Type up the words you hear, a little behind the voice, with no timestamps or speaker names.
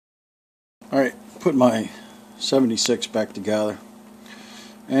Alright, put my 76 back together.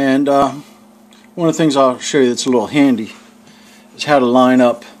 And one of the things I'll show you that's a little handy is how to line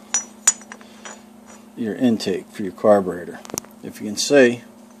up your intake for your carburetor. If you can see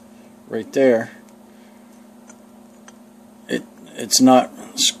right there, it's not,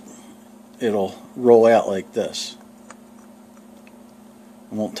 it'll roll out like this.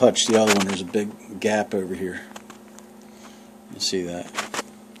 I won't touch the other one. There's a big gap over here. You see that?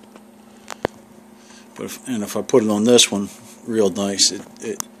 But if I put it on this one real nice,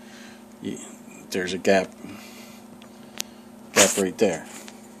 there's a gap right there.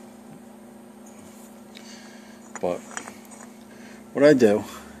 But what I do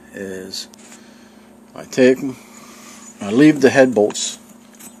is I take them, I leave the head bolts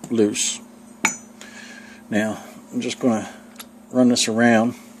loose. Now I'm just going to run this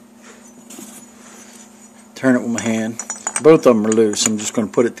around, turn it with my hand. Both of them are loose. I'm just going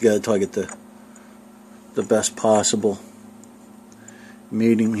to put it together until I get the best possible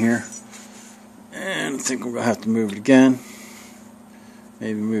meeting here. And I think we're going to have to move it again.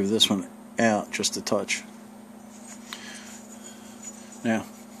 Maybe move this one out just a touch. Now,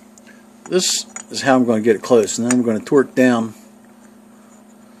 this is how I'm going to get it close, and then I'm going to torque down.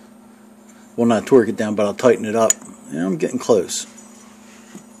 Well, not torque it down, but I'll tighten it up. And I'm getting close.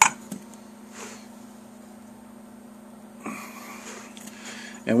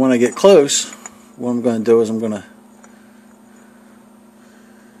 And when I get close, what I'm going to do is I'm going to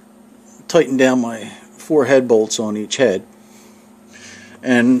tighten down my 4 head bolts on each head.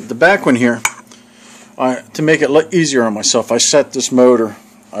 And the back one here, to make it easier on myself, I set this motor,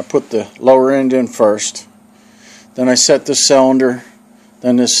 I put the lower end in first, then I set this cylinder,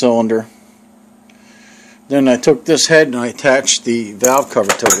 then this cylinder, then I took this head and I attached the valve cover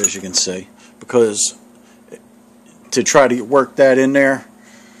to it, as you can see, because to try to work that in there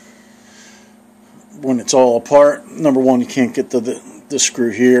when it's all apart, number one, you can't get the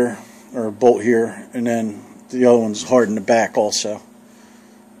screw here or a bolt here, and then the other one's hard in the back also.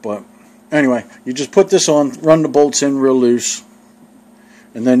 But anyway, you just put this on, run the bolts in real loose,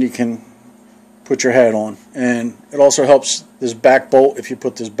 and then you can put your head on. And it also helps this back bolt if you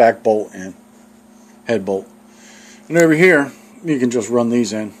put this back bolt in, head bolt. And over here, you can just run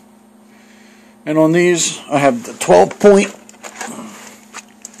these in. And on these, I have the 12-point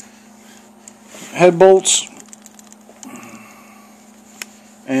head bolts.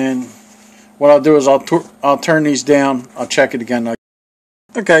 And what I'll do is I'll turn these down. I'll check it again.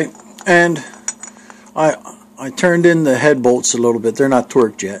 Okay, and I turned in the head bolts a little bit. They're not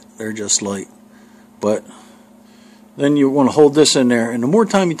torqued yet. They're just light. But then you want to hold this in there, and the more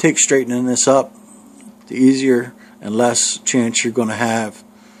time you take straightening this up, the easier and less chance you're going to have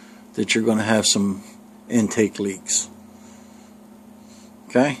that you're going to have some intake leaks.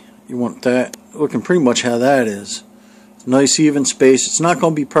 Okay, you want that looking pretty much how that is. Nice even space. It's not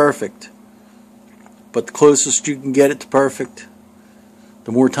going to be perfect, but the closest you can get it to perfect,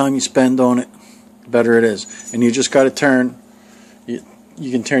 the more time you spend on it, the better it is. And you just got to turn, you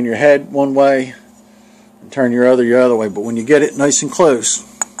can turn your head one way and turn your other way, but when you get it nice and close,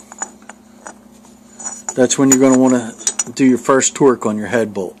 that's when you're going to want to do your first torque on your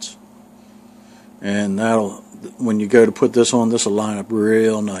head bolts. And that'll, when you go to put this on, this will line up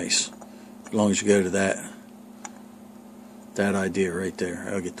real nice, as long as you go to that idea right there.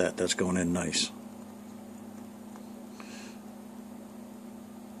 I'll get that. That's going in nice.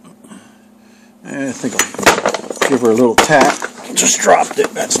 And I think I'll give her a little tap. Just dropped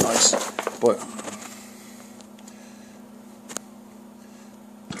it. That's nice. But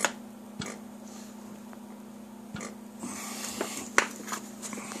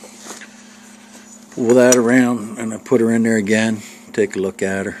pull that around, and I put her in there again. Take a look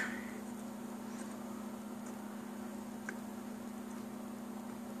at her.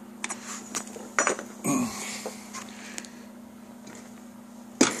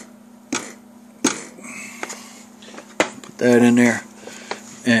 That in there,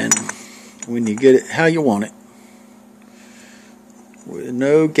 and when you get it how you want it, with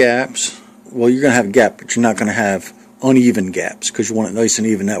no gaps, well, you're going to have a gap, but you're not going to have uneven gaps, because you want it nice and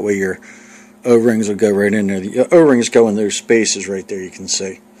even. That way your O-rings will go right in there. The O-rings go in those spaces right there, you can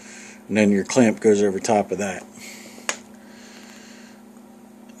see, and then your clamp goes over top of that,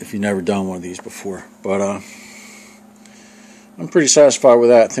 if you've never done one of these before. But I'm pretty satisfied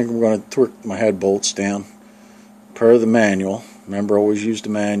with that. I think I'm going to torque my head bolts down per the manual. Remember, always use the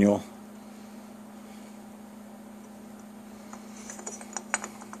manual.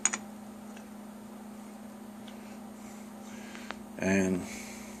 And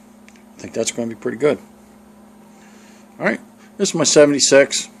I think that's going to be pretty good. Alright, this is my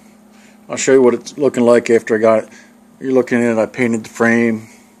 76. I'll show you what it's looking like after I got it. You're looking at it, I painted the frame,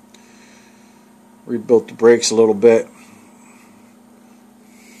 rebuilt the brakes a little bit,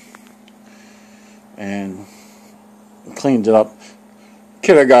 and cleaned it up.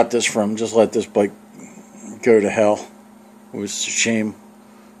 Kid I got this from just let this bike go to hell. It was a shame.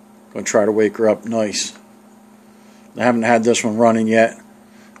 Gonna try to wake her up nice. I haven't had this one running yet.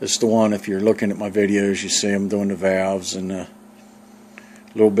 It's the one, if you're looking at my videos, you see I'm doing the valves and a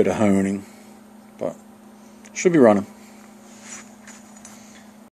little bit of honing, but should be running.